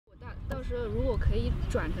到时候如果可以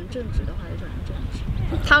转成正职的话，就转成正职。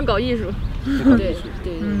他们搞艺术。对。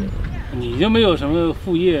你就没有什么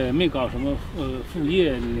副业，没搞什么副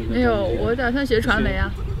业那个？没有，我打算学传媒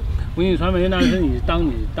啊。文艺传媒那是你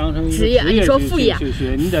当成职业，你说副业去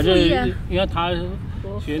学，你在这，你看他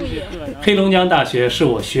学那些课。黑龙江大学是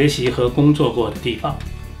我学习和工作过的地方，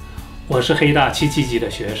我是黑大777级的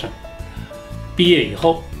学生。毕业以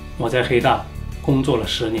后，我在黑大工作了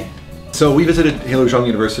10年。So we visited Heilongjiang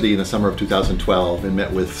University in the summer of 2012 and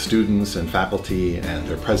met with students and faculty and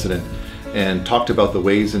their president and talked about the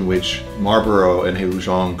ways in which Marlboro and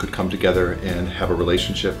Heilongjiang could come together and have a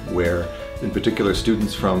relationship where, in particular,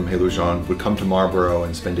 students from Heilongjiang would come to Marlboro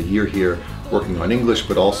and spend a year here working on English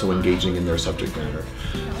but also engaging in their subject matter.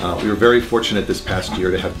 We were very fortunate this past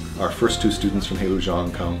year to have our first 2 students from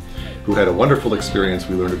Heilongjiang come who had a wonderful experience.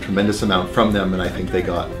 We learned a tremendous amount from them and I think they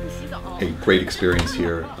got a great experience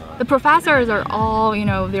here. The professors are all,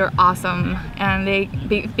 they're awesome, and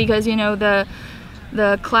because the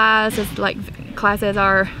classes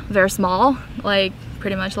are very small, like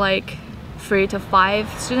pretty much like 3 to 5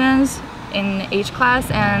 students in each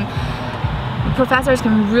class, and professors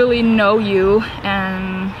can really know you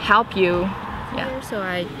and help you. Yeah. So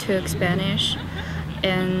I took Spanish,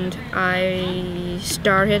 and I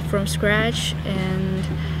started from scratch, and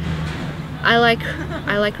I like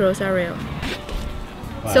Rosario.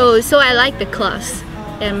 Wow. So I like the class,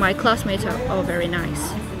 and my classmates are all very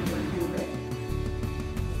nice.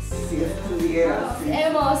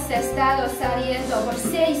 Hemos estado saliendo por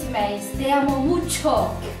 6 meses. Te amo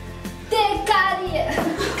mucho.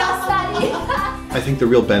 I think the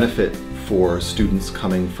real benefit for students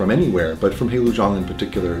coming from anywhere, but from Heilongjiang in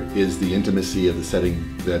particular, is the intimacy of the setting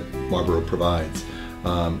that Marlboro provides.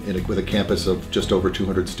 With a campus of just over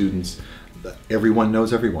 200 students, everyone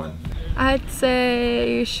knows everyone. I'd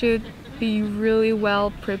say you should be really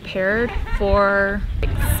well prepared for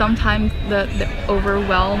sometimes the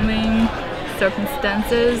overwhelming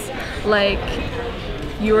circumstances, like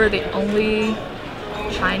you're the only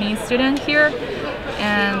Chinese student here,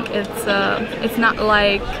 and it's not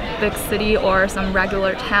like big city or some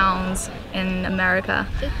regular towns in America.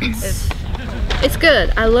 It's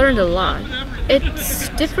good. I learned a lot. It's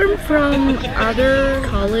different from other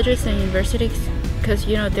colleges and universities because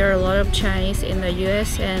there are a lot of Chinese in the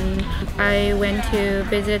US, and I went to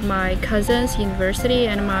visit my cousin's university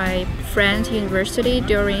and my friend's university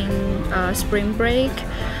during spring break,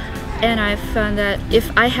 and I found that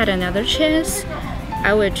if I had another chance,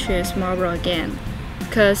 I would choose Marlboro again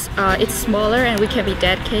because it's smaller and we can be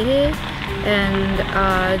dedicated, and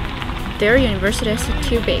their university is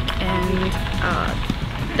too big, and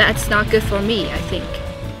that's not good for me, I think.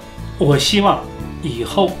 我希望以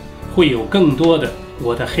后会有更多的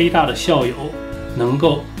我的黑大的校友能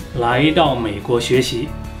够来到美国学习，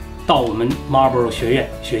到我们 Marlboro 学院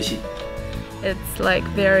学习。It's like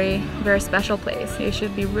very, very special place. You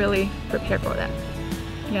should be really prepared for that.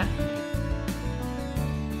 Yeah.